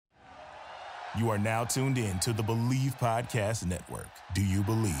You are now tuned in to the Believe Podcast Network. Do you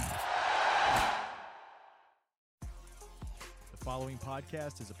believe? The following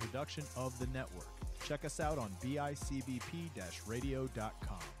podcast is a production of the network. Check us out on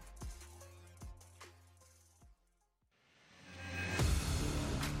bicbp-radio.com.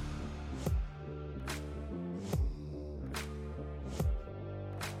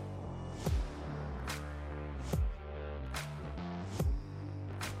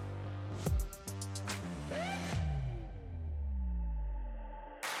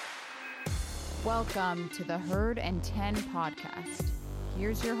 Welcome to the Herd and 10 podcast.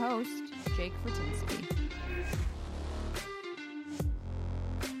 Here's your host, Jake Fortinsky.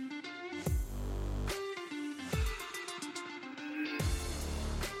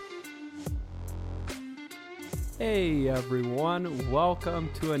 Hey everyone, welcome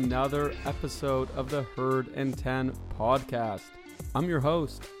to another episode of the Herd and 10 podcast. I'm your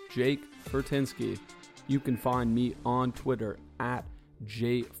host, Jake Fortinsky. You can find me on Twitter at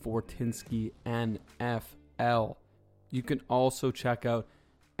JFortinskyNFL. You can also check out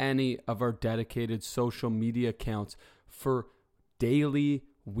any of our dedicated social media accounts for daily,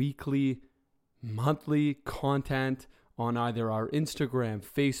 weekly, monthly content on either our Instagram,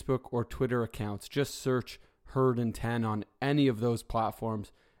 Facebook, or Twitter accounts. Just search Herd and 10 on any of those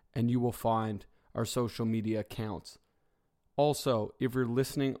platforms and you will find our social media accounts. Also, if you're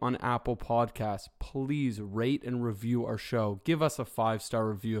listening on Apple Podcasts, please rate and review our show. Give us a 5-star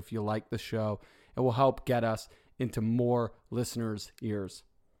review if you like the show. It will help get us into more listeners' ears.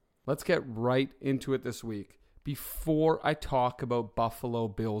 Let's get right into it this week. Before I talk about Buffalo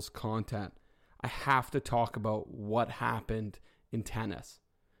Bills content, I have to talk about what happened in tennis,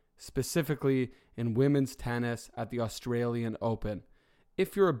 specifically in women's tennis at the Australian Open.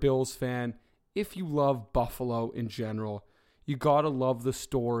 If you're a Bills fan, if you love Buffalo in general, you gotta love the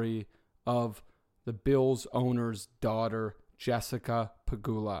story of the Bills owner's daughter, Jessica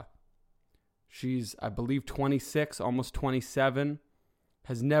Pegula. She's, I believe, 26, almost 27,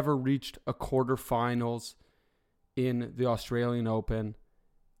 has never reached a quarterfinals in the Australian Open,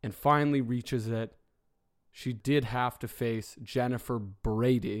 and finally reaches it. She did have to face Jennifer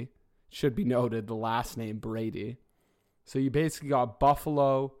Brady. Should be noted, the last name Brady. So you basically got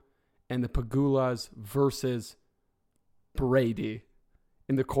Buffalo and the Pegulas versus Brady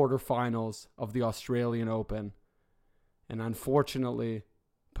in the quarterfinals of the Australian Open. And unfortunately,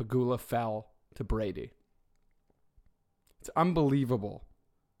 Pegula fell to Brady. It's unbelievable.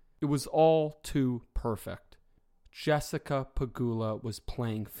 It was all too perfect. Jessica Pegula was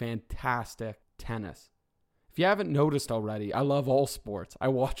playing fantastic tennis. If you haven't noticed already, I love all sports. I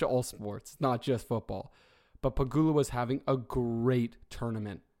watch all sports, not just football. But Pegula was having a great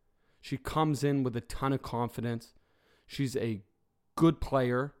tournament. She comes in with a ton of confidence. She's a good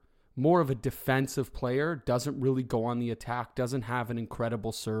player, more of a defensive player, doesn't really go on the attack, doesn't have an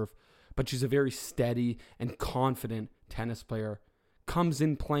incredible serve, but she's a very steady and confident tennis player. Comes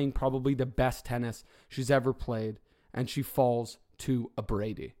in playing probably the best tennis she's ever played, and she falls to a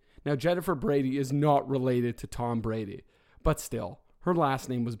Brady. Now, Jennifer Brady is not related to Tom Brady, but still, her last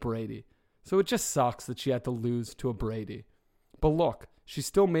name was Brady. So it just sucks that she had to lose to a Brady. But look, she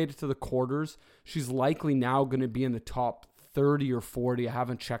still made it to the quarters. She's likely now going to be in the top 30 or 40. I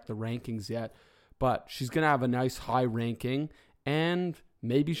haven't checked the rankings yet, but she's going to have a nice high ranking, and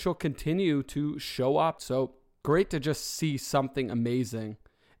maybe she'll continue to show up. So great to just see something amazing.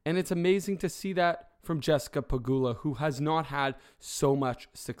 And it's amazing to see that from Jessica Pegula, who has not had so much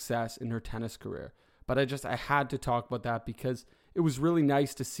success in her tennis career. But I had to talk about that because it was really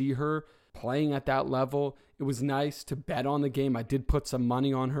nice to see her playing at that level. It was nice to bet on the game. I did put some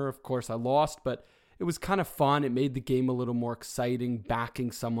money on her. Of course, I lost, but it was kind of fun. It made the game a little more exciting,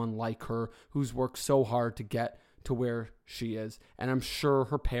 backing someone like her who's worked so hard to get to where she is. And I'm sure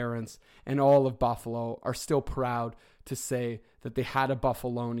her parents and all of Buffalo are still proud to say that they had a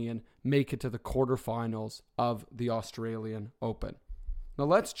Buffalonian make it to the quarterfinals of the Australian Open. Now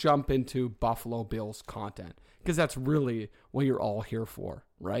let's jump into Buffalo Bills content, because that's really what you're all here for,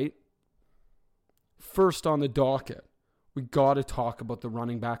 right? First on the docket, we got to talk about the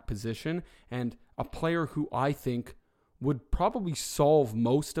running back position and a player who I think would probably solve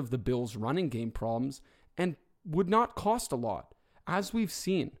most of the Bills' running game problems and would not cost a lot. As we've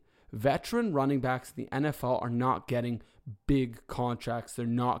seen, veteran running backs in the NFL are not getting big contracts. They're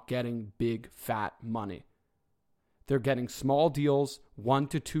not getting big, fat money. They're getting small deals, 1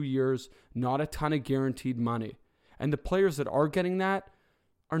 to 2 years, not a ton of guaranteed money. And the players that are getting that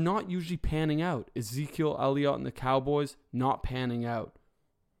are not usually panning out. Ezekiel Elliott and the Cowboys, not panning out.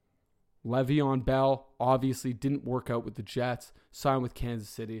 Le'Veon Bell obviously didn't work out with the Jets, signed with Kansas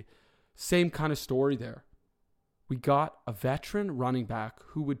City. same kind of story there. We got a veteran running back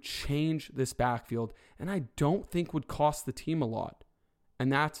who would change this backfield and I don't think would cost the team a lot.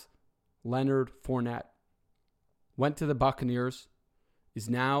 And that's Leonard Fournette. Went to the Buccaneers, is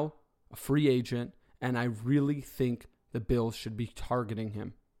now a free agent, and I really think the Bills should be targeting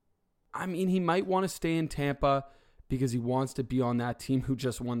him. I mean, he might want to stay in Tampa because he wants to be on that team who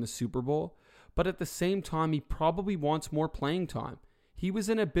just won the Super Bowl, but at the same time, he probably wants more playing time. He was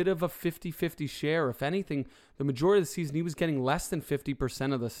in a bit of a 50-50 share. If anything, the majority of the season, he was getting less than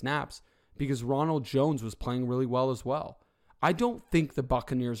 50% of the snaps because Ronald Jones was playing really well as well. I don't think the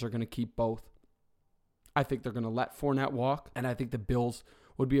Buccaneers are going to keep both. I think they're going to let Fournette walk, and I think the Bills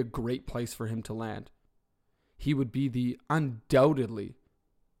would be a great place for him to land. He would be the undoubtedly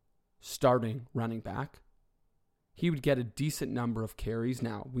starting running back. He would get a decent number of carries.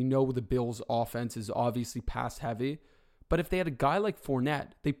 Now, we know the Bills' offense is obviously pass heavy, but if they had a guy like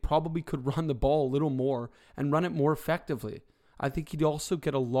Fournette, they probably could run the ball a little more and run it more effectively. I think he'd also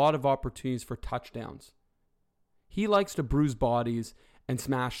get a lot of opportunities for touchdowns. He likes to bruise bodies and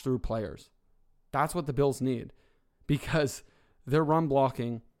smash through players. That's what the Bills need because their run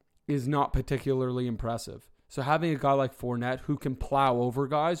blocking is not particularly impressive. So having a guy like Fournette who can plow over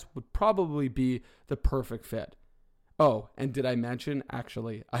guys would probably be the perfect fit. Oh, and did I mention?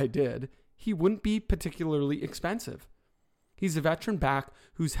 Actually, I did. He wouldn't be particularly expensive. He's a veteran back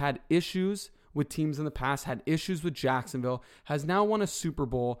who's had issues with teams in the past, had issues with Jacksonville, has now won a Super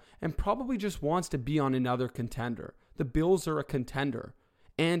Bowl, and probably just wants to be on another contender. The Bills are a contender,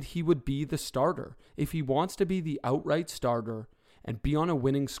 and he would be the starter. If he wants to be the outright starter and be on a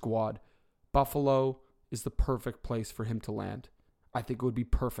winning squad, Buffalo is the perfect place for him to land. I think it would be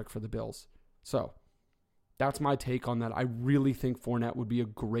perfect for the Bills. So, that's my take on that. I really think Fournette would be a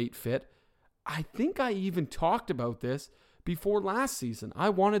great fit. I think I even talked about this before last season. I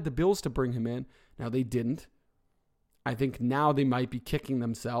wanted the Bills to bring him in. Now they didn't. I think now they might be kicking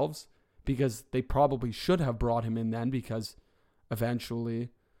themselves because they probably should have brought him in then because eventually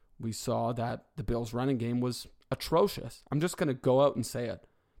we saw that the Bills' running game was atrocious. I'm just going to go out and say it.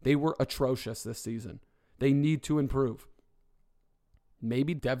 They were atrocious this season. They need to improve.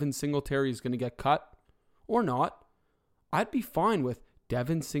 Maybe Devin Singletary is going to get cut or not. I'd be fine with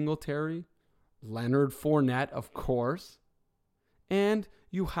Devin Singletary, Leonard Fournette, of course, and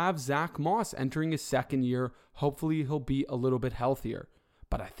you have Zach Moss entering his second year. Hopefully he'll be a little bit healthier.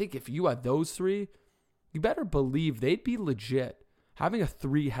 But I think if you had those three, you better believe they'd be legit. Having a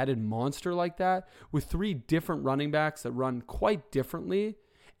three-headed monster like that with three different running backs that run quite differently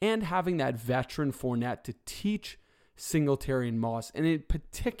and having that veteran Fournette to teach Singletary and Moss, and in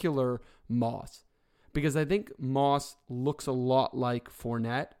particular Moss. Because I think Moss looks a lot like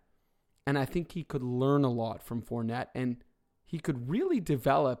Fournette, and I think he could learn a lot from Fournette, and he could really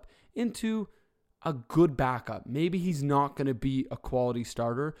develop into a good backup. Maybe he's not going to be a quality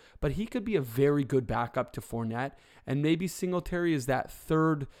starter, but he could be a very good backup to Fournette, and maybe Singletary is that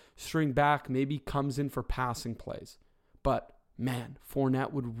third string back, maybe comes in for passing plays. But man,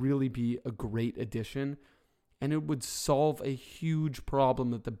 Fournette would really be a great addition, and it would solve a huge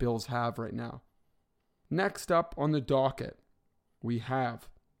problem that the Bills have right now. Next up on the docket, we have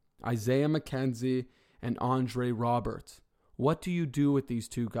Isaiah McKenzie and Andre Roberts. What do you do with these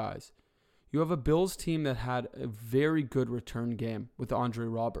two guys? You have a Bills team that had a very good return game with Andre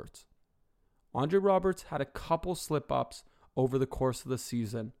Roberts. Andre Roberts had a couple slip-ups over the course of the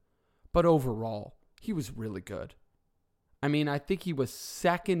season, but overall, he was really good. I mean, I think he was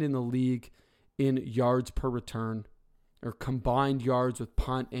second in the league in yards per return, or combined yards with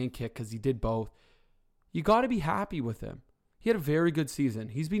punt and kick, because he did both. You got to be happy with him. He had a very good season.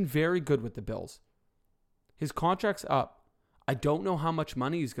 He's been very good with the Bills. His contract's up. I don't know how much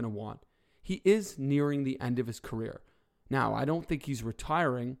money he's going to want. He is nearing the end of his career. Now, I don't think he's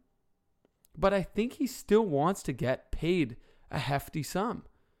retiring, but I think he still wants to get paid a hefty sum.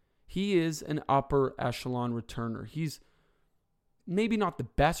 He is an upper echelon returner. He's maybe not the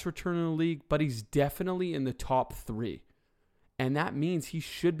best returner in the league, but he's definitely in the top 3. And that means he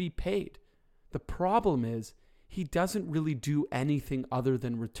should be paid. The problem is he doesn't really do anything other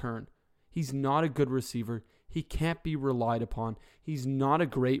than return. He's not a good receiver. He can't be relied upon. He's not a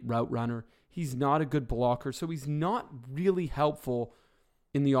great route runner. He's not a good blocker. So he's not really helpful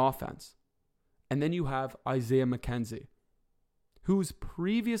in the offense. And then you have Isaiah McKenzie, who's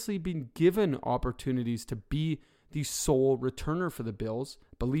previously been given opportunities to be the sole returner for the Bills.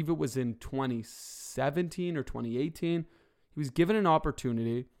 I believe it was in 2017 or 2018. He was given an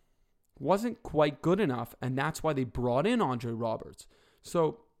opportunity, wasn't quite good enough, and that's why they brought in Andre Roberts.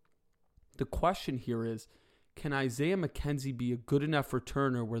 So the question here is, can Isaiah McKenzie be a good enough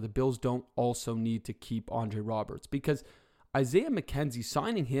returner where the Bills don't also need to keep Andre Roberts? Because Isaiah McKenzie,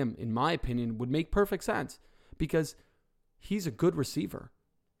 signing him, in my opinion, would make perfect sense because he's a good receiver.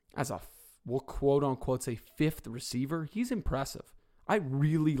 As a, we'll quote unquote say fifth receiver, he's impressive. I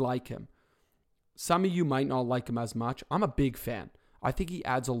really like him. Some of you might not like him as much. I'm a big fan. I think he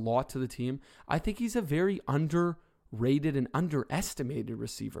adds a lot to the team. I think he's a very underrated and underestimated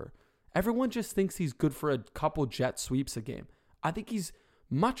receiver. Everyone just thinks he's good for a couple jet sweeps a game. I think he's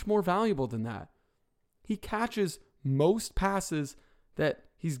much more valuable than that. He catches most passes that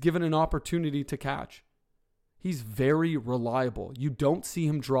he's given an opportunity to catch. He's very reliable. You don't see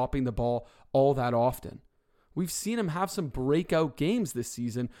him dropping the ball all that often. We've seen him have some breakout games this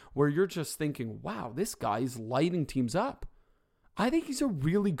season where you're just thinking, wow, this guy is lighting teams up. I think he's a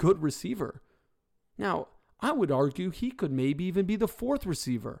really good receiver. Now, I would argue he could maybe even be the fourth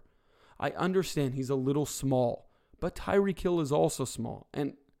receiver. I understand he's a little small, but Tyreek Hill is also small.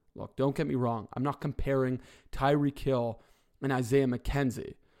 And look, don't get me wrong. I'm not comparing Tyreek Hill and Isaiah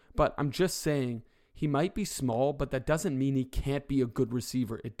McKenzie, but I'm just saying he might be small, but that doesn't mean he can't be a good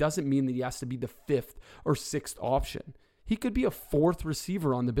receiver. It doesn't mean that he has to be the fifth or sixth option. He could be a fourth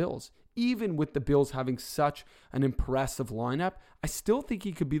receiver on the Bills. Even with the Bills having such an impressive lineup, I still think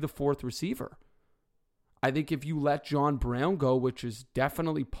he could be the fourth receiver. I think if you let John Brown go, which is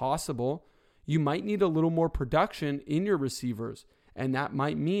definitely possible, you might need a little more production in your receivers. And that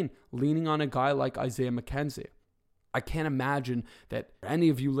might mean leaning on a guy like Isaiah McKenzie. I can't imagine that any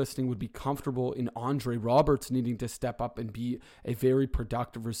of you listening would be comfortable in Andre Roberts needing to step up and be a very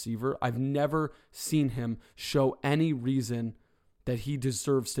productive receiver. I've never seen him show any reason that he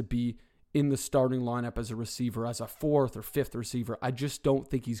deserves to be in the starting lineup as a receiver, as a fourth or fifth receiver. I just don't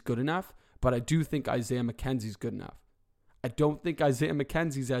think he's good enough, but I do think Isaiah McKenzie's good enough. I don't think Isaiah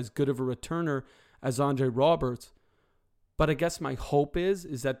McKenzie's as good of a returner as Andre Roberts, but I guess my hope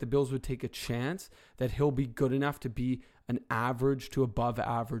is that the Bills would take a chance that he'll be good enough to be an average to above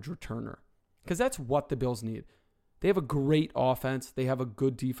average returner. Because that's what the Bills need. They have a great offense. They have a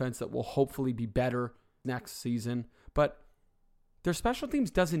good defense that will hopefully be better next season. But their special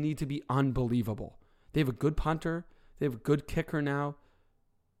teams doesn't need to be unbelievable. They have a good punter. They have a good kicker now.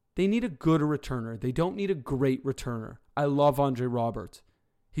 They need a good returner. They don't need a great returner. I love Andre Roberts.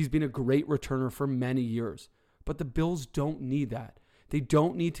 He's been a great returner for many years. But the Bills don't need that. They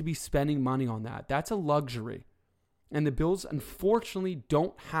don't need to be spending money on that. That's a luxury. And the Bills, unfortunately,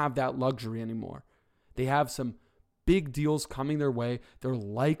 don't have that luxury anymore. They have some big deals coming their way. They're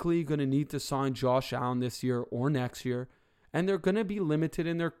likely going to need to sign Josh Allen this year or next year. And they're going to be limited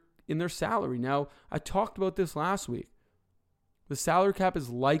in their salary. Now, I talked about this last week. The salary cap is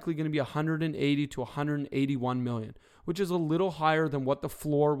likely going to be $180 to $181 million, which is a little higher than what the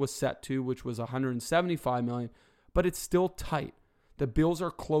floor was set to, which was $175 million, but it's still tight. The Bills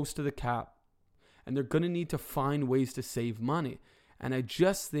are close to the cap, and they're going to need to find ways to save money. And I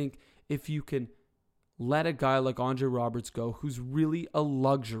just think if you can let a guy like Andre Roberts go, who's really a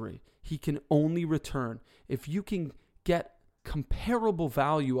luxury, he can only return. If you can get comparable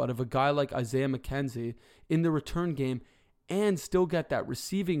value out of a guy like Isaiah McKenzie in the return game, and still get that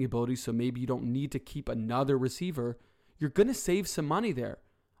receiving ability, so maybe you don't need to keep another receiver, you're going to save some money there.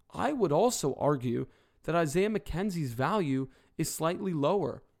 I would also argue that Isaiah McKenzie's value is slightly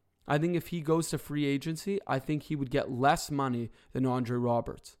lower. I think if he goes to free agency, I think he would get less money than Andre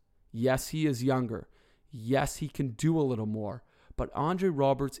Roberts. Yes, he is younger. Yes, he can do a little more. But Andre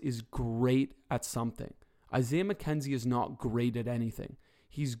Roberts is great at something. Isaiah McKenzie is not great at anything.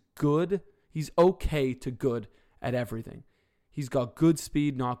 He's good. He's okay to good at everything. He's got good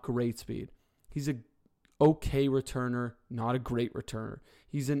speed, not great speed. He's an okay returner, not a great returner.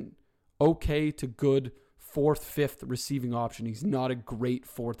 He's an okay to good fourth, fifth receiving option. He's not a great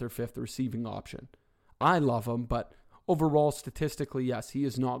fourth or fifth receiving option. I love him, but overall, statistically, yes, he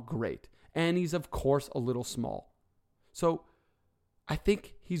is not great. And he's, of course, a little small. So I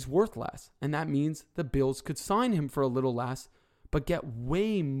think he's worth less. And that means the Bills could sign him for a little less, but get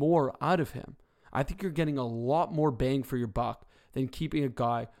way more out of him. I think you're getting a lot more bang for your buck than keeping a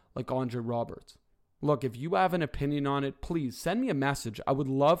guy like Andre Roberts. Look, if you have an opinion on it, please send me a message. I would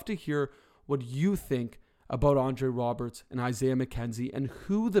love to hear what you think about Andre Roberts and Isaiah McKenzie and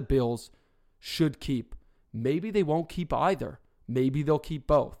who the Bills should keep. Maybe they won't keep either. Maybe they'll keep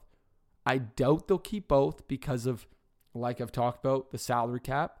both. I doubt they'll keep both because of, like I've talked about, the salary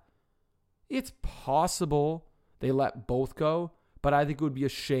cap. It's possible they let both go, but I think it would be a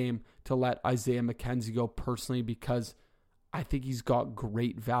shame to let Isaiah McKenzie go personally because I think he's got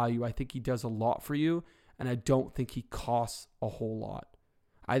great value. I think he does a lot for you, and I don't think he costs a whole lot.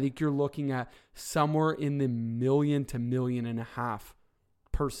 I think you're looking at somewhere in the $1 million to $1.5 million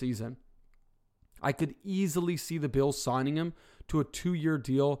per season. I could easily see the Bills signing him to a 2-year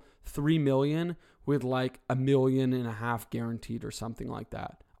deal, $3 million, with like $1.5 million guaranteed or something like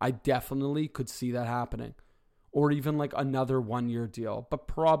that. I definitely could see that happening. Or even like another 1-year deal, but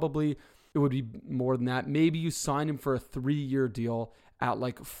probably it would be more than that. Maybe you sign him for a 3-year deal at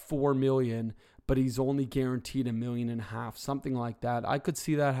like $4 million, but he's only guaranteed $1.5 million, something like that. I could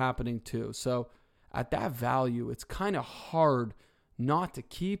see that happening too. So at that value, it's kind of hard not to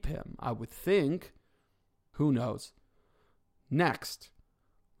keep him, I would think. Who knows? Next,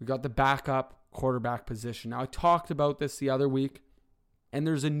 we got the backup quarterback position. Now, I talked about this the other week, and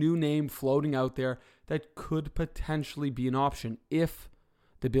there's a new name floating out there that could potentially be an option if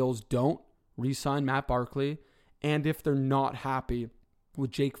the Bills don't re-sign Matt Barkley, and if they're not happy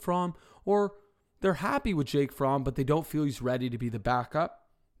with Jake Fromm, or they're happy with Jake Fromm, but they don't feel he's ready to be the backup.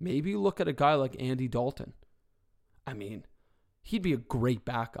 Maybe you look at a guy like Andy Dalton. I mean, he'd be a great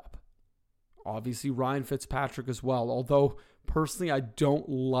backup. Obviously, Ryan Fitzpatrick as well, although personally I don't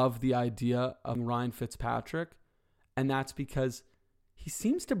love the idea of Ryan Fitzpatrick, and that's because he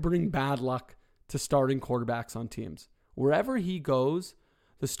seems to bring bad luck to starting quarterbacks on teams. Wherever he goes,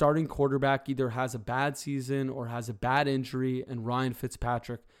 the starting quarterback either has a bad season or has a bad injury, and Ryan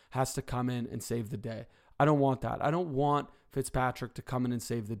Fitzpatrick has to come in and save the day. I don't want that. I don't want Fitzpatrick to come in and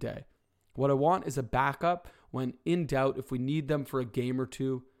save the day. What I want is a backup when in doubt. If we need them for a game or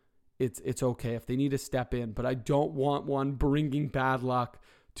two, it's okay if they need to step in, but I don't want one bringing bad luck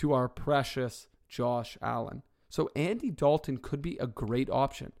to our precious Josh Allen. So Andy Dalton could be a great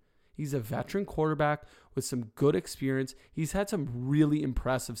option. He's a veteran quarterback with some good experience. He's had some really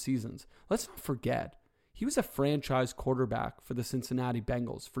impressive seasons. Let's not forget, he was a franchise quarterback for the Cincinnati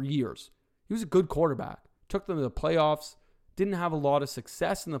Bengals for years. He was a good quarterback. Took them to the playoffs. Didn't have a lot of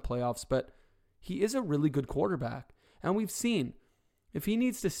success in the playoffs, but he is a really good quarterback. And we've seen, if he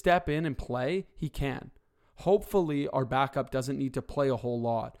needs to step in and play, he can. Hopefully, our backup doesn't need to play a whole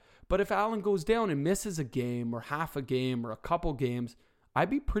lot. But if Allen goes down and misses a game or half a game or a couple games, I'd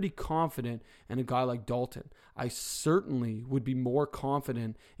be pretty confident in a guy like Dalton. I certainly would be more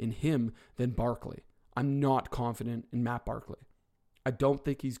confident in him than Barkley. I'm not confident in Matt Barkley. I don't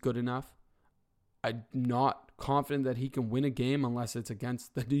think he's good enough. I'm not confident that he can win a game unless it's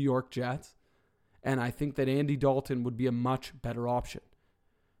against the New York Jets. And I think that Andy Dalton would be a much better option.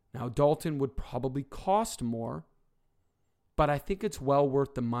 Now, Dalton would probably cost more, but I think it's well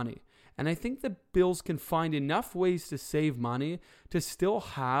worth the money. And I think the Bills can find enough ways to save money to still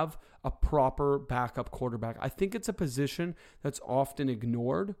have a proper backup quarterback. I think it's a position that's often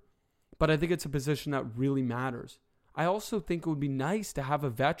ignored, but I think it's a position that really matters. I also think it would be nice to have a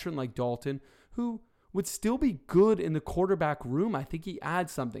veteran like Dalton who would still be good in the quarterback room. I think he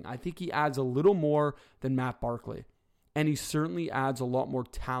adds something. I think he adds a little more than Matt Barkley. And he certainly adds a lot more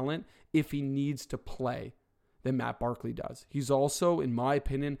talent if he needs to play than Matt Barkley does. He's also, in my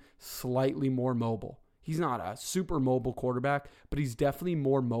opinion, slightly more mobile. He's not a super mobile quarterback, but he's definitely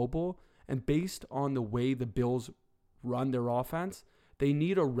more mobile. And based on the way the Bills run their offense, they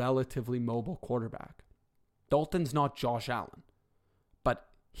need a relatively mobile quarterback. Dalton's not Josh Allen, but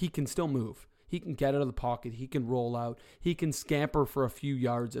he can still move. He can get out of the pocket. He can roll out. He can scamper for a few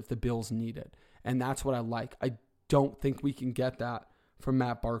yards if the Bills need it. And that's what I like. I don't think we can get that from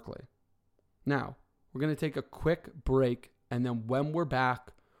Matt Barkley. Now, we're going to take a quick break, and then when we're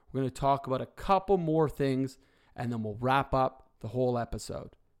back, we're going to talk about a couple more things, and then we'll wrap up the whole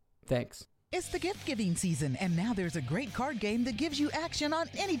episode. Thanks. It's the gift-giving season, and now there's a great card game that gives you action on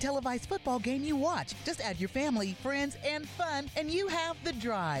any televised football game you watch. Just add your family, friends, and fun, and you have The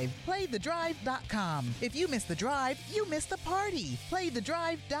Drive. PlayTheDrive.com. If you miss The Drive, you miss the party.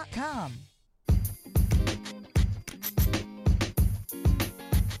 PlayTheDrive.com.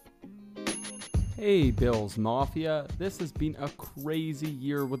 Hey Bills Mafia, this has been a crazy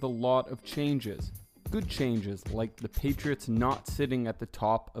year with a lot of changes. Good changes like the Patriots not sitting at the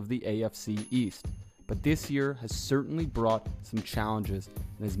top of the AFC East. But this year has certainly brought some challenges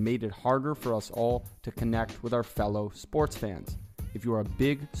and has made it harder for us all to connect with our fellow sports fans. If you are a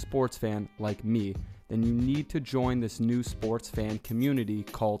big sports fan like me, then you need to join this new sports fan community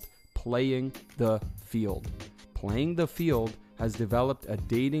called Playing the Field. Playing the Field has developed a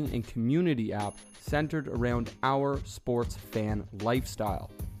dating and community app centered around our sports fan lifestyle.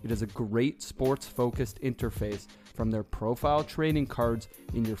 It is a great sports-focused interface from their profile trading cards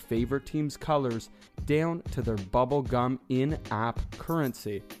in your favorite team's colors down to their bubblegum in-app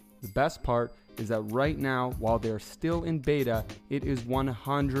currency. The best part is that right now, while they're still in beta, it is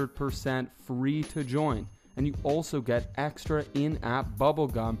 100% free to join. And you also get extra in-app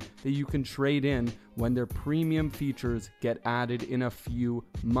bubblegum that you can trade in when their premium features get added in a few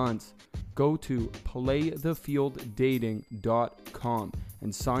months. Go to playthefielddating.com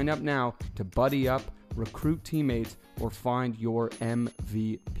and sign up now to buddy up, recruit teammates, or find your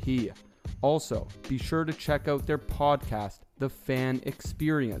MVP. Also, be sure to check out their podcast, The Fan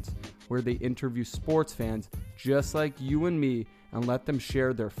Experience, where they interview sports fans just like you and me and let them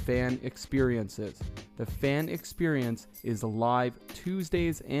share their fan experiences. The Fan Experience is live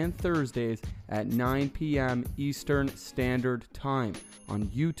Tuesdays and Thursdays at 9 p.m. Eastern Standard Time on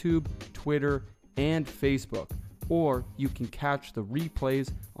YouTube, Twitter, and Facebook. Or you can catch the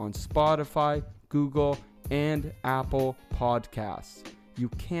replays on Spotify, Google, and Apple Podcasts. You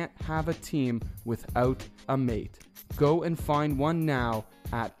can't have a team without a mate. Go and find one now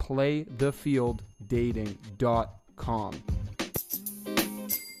at playthefielddating.com.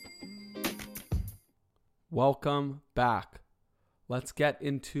 Welcome back. Let's get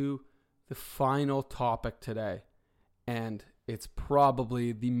into the final topic today. And it's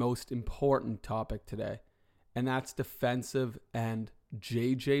probably the most important topic today. And that's defensive end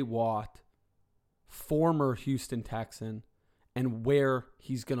J.J. Watt, former Houston Texan, and where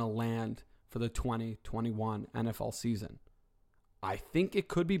he's going to land for the 2021 NFL season. I think it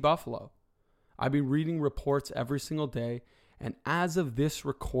could be Buffalo. I've been reading reports every single day, and as of this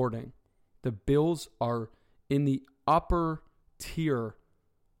recording, the Bills are in the upper tier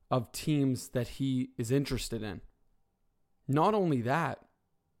of teams that he is interested in. Not only that,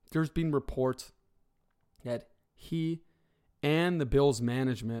 there's been reports that he and the Bills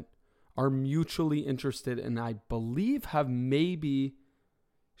management are mutually interested and I believe have maybe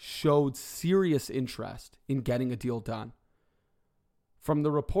showed serious interest in getting a deal done. From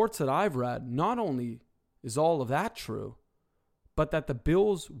the reports that I've read, not only is all of that true, but that the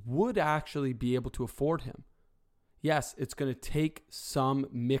Bills would actually be able to afford him. Yes, it's going to take some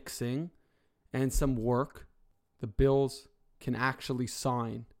mixing and some work. The Bills can actually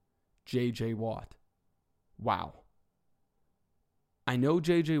sign J.J. Watt. Wow. I know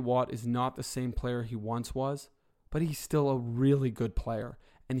J.J. Watt is not the same player he once was, but he's still a really good player,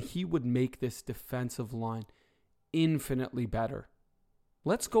 and he would make this defensive line infinitely better.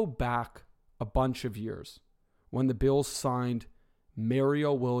 Let's go back a bunch of years when the Bills signed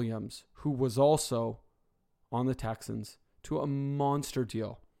Mario Williams, who was also on the Texans, to a monster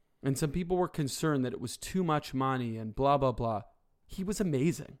deal. And some people were concerned that it was too much money and blah, blah, blah. He was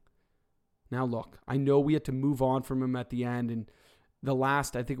amazing. Now look, I know we had to move on from him at the end, and the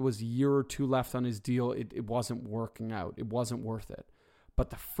last, I think it was a year or two left on his deal, it wasn't working out. It wasn't worth it. But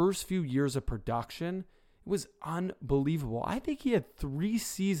the first few years of production, it was unbelievable. I think he had 3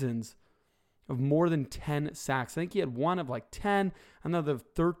 seasons of more than 10 sacks. I think he had one of like 10, another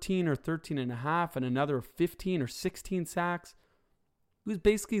 13 or 13 and a half, and another 15 or 16 sacks. He was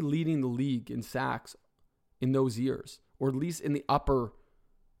basically leading the league in sacks in those years, or at least in the upper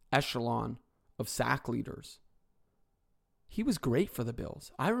echelon of sack leaders. He was great for the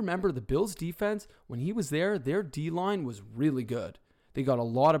Bills. I remember the Bills defense, when he was there, their D-line was really good. They got a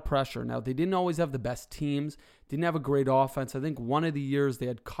lot of pressure. Now, they didn't always have the best teams, didn't have a great offense. I think one of the years they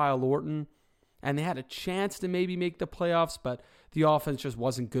had Kyle Orton, and they had a chance to maybe make the playoffs, but the offense just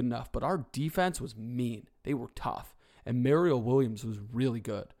wasn't good enough. But our defense was mean. They were tough. And Mario Williams was really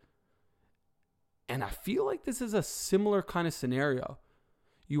good. And I feel like this is a similar kind of scenario.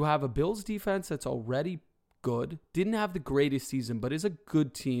 You have a Bills defense that's already good, didn't have the greatest season, but is a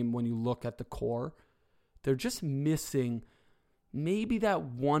good team when you look at the core. They're just missing maybe that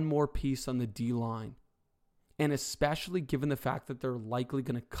one more piece on the D-line. And especially given the fact that they're likely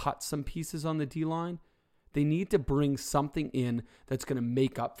going to cut some pieces on the D-line, they need to bring something in that's going to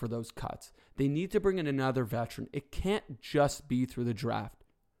make up for those cuts. They need to bring in another veteran. It can't just be through the draft.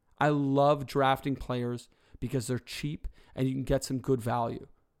 I love drafting players because they're cheap and you can get some good value.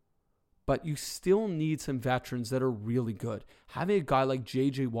 But you still need some veterans that are really good. Having a guy like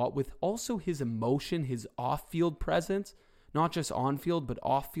J.J. Watt with also his emotion, his off-field presence, not just on-field, but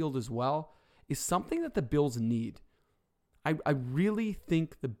off-field as well, is something that the Bills need. I really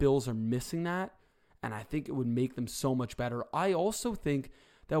think the Bills are missing that, and I think it would make them so much better. I also think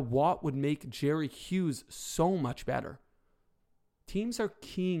that Watt would make Jerry Hughes so much better. Teams are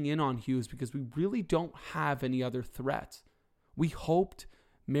keying in on Hughes because we really don't have any other threats. We hoped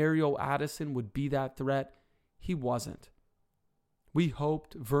Mario Addison would be that threat. He wasn't. We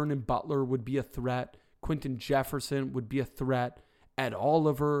hoped Vernon Butler would be a threat. Quentin Jefferson would be a threat. Ed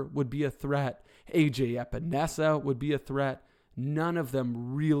Oliver would be a threat. AJ Epinesa would be a threat. None of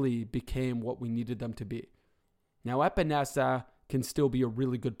them really became what we needed them to be. Now, Epinesa can still be a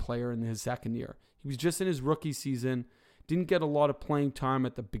really good player in his second year. He was just in his rookie season, didn't get a lot of playing time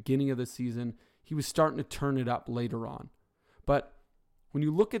at the beginning of the season. He was starting to turn it up later on. But when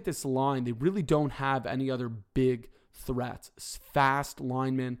you look at this line, they really don't have any other big threats. Fast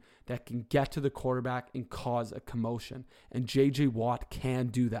linemen that can get to the quarterback and cause a commotion. And J.J. Watt can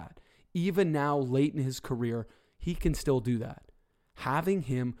do that. Even now, late in his career, he can still do that. Having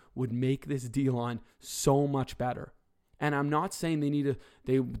him would make this D-line so much better. And I'm not saying they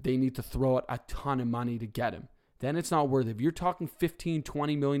need to throw out a ton of money to get him. Then it's not worth it. If you're talking $15,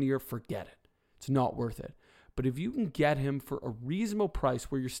 $20 million a year, forget it. It's not worth it. But if you can get him for a reasonable price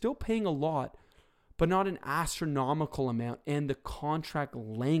where you're still paying a lot, but not an astronomical amount, and the contract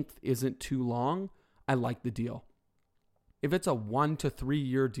length isn't too long, I like the deal. If it's a 1 to 3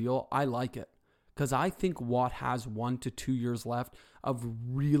 year deal, I like it. Because I think Watt has 1 to 2 years left of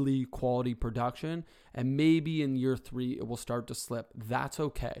really quality production, and maybe in year 3 it will start to slip. That's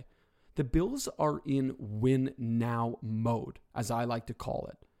okay. The Bills are in win now mode, as I like to call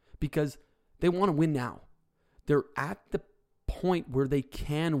it, because they want to win now. They're at the point where they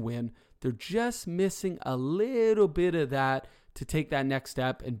can win. They're just missing a little bit of that to take that next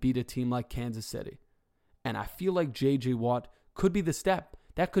step and beat a team like Kansas City. And I feel like J.J. Watt could be the step.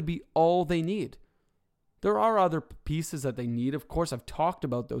 That could be all they need. There are other pieces that they need. Of course, I've talked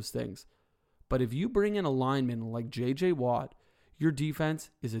about those things. But if you bring in a lineman like J.J. Watt, your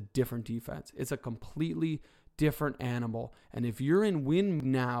defense is a different defense. It's a completely different animal. And if you're in win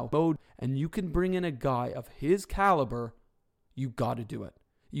now mode and you can bring in a guy of his caliber, you got to do it.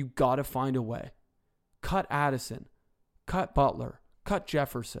 You got to find a way. Cut Addison. Cut Butler. Cut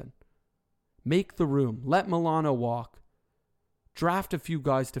Jefferson. Make the room. Let Milano walk. Draft a few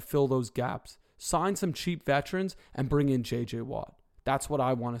guys to fill those gaps. Sign some cheap veterans and bring in J.J. Watt. That's what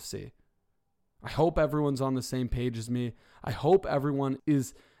I want to see. I hope everyone's on the same page as me. I hope everyone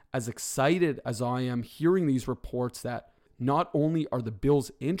is as excited as I am hearing these reports that not only are the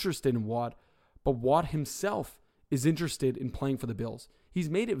Bills interested in Watt, but Watt himself is interested in playing for the Bills. He's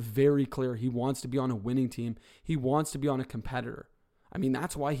made it very clear he wants to be on a winning team. He wants to be on a competitor. I mean,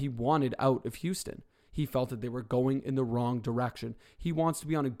 that's why he wanted out of Houston. He felt that they were going in the wrong direction. He wants to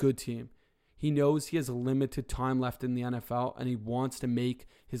be on a good team. He knows he has a limited time left in the NFL, and he wants to make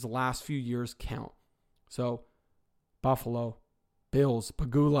his last few years count. So, Buffalo, Bills,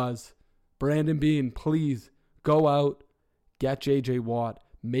 Pagulas, Brandon Beane, please go out, get J.J. Watt,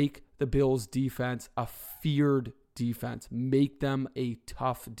 make the Bills' defense a feared defense. Make them a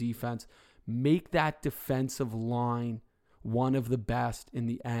tough defense. Make that defensive line one of the best in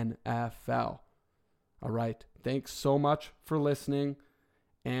the NFL. All right. Thanks so much for listening,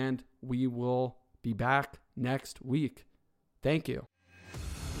 and we will be back next week. Thank you.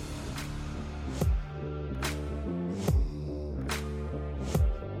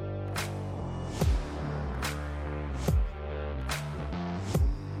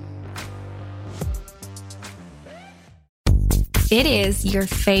 It is your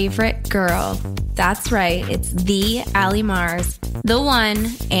favorite girl. That's right, it's the Allie Mars, the one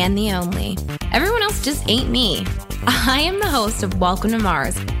and the only. Everyone else just ain't me. I am the host of Welcome to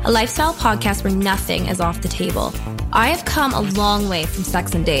Mars, a lifestyle podcast where nothing is off the table. I have come a long way from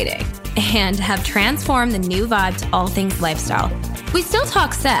sex and dating and have transformed the new vibe to all things lifestyle. We still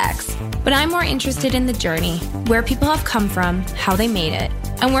talk sex, but I'm more interested in the journey, where people have come from, how they made it,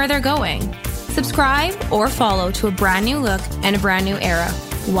 and where they're going. Subscribe or follow to a brand new look and a brand new era.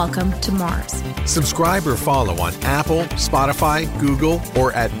 Welcome to Mars. Subscribe or follow on Apple, Spotify, Google,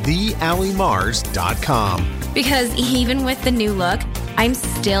 or at thealliemars.com. Because even with the new look, I'm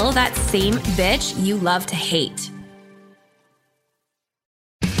still that same bitch you love to hate.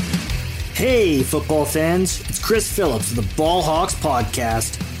 Hey, football fans. It's Chris Phillips of the Ball Hawks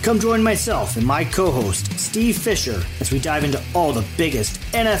Podcast. Come join myself and my co-host, Steve Fisher, as we dive into all the biggest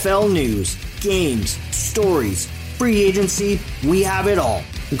NFL news, games, stories, free agency. We have it all,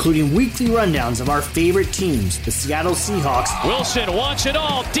 including weekly rundowns of our favorite teams, the Seattle Seahawks. Wilson wants it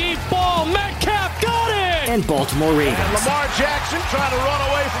all. Deep ball. Metcalf got it! And Baltimore Ravens. And Lamar Jackson trying to run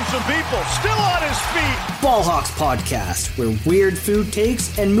away from some people. Still on his feet. Ball Hawks Podcast, where weird food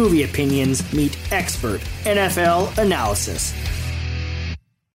takes and movie opinions meet expert NFL analysis.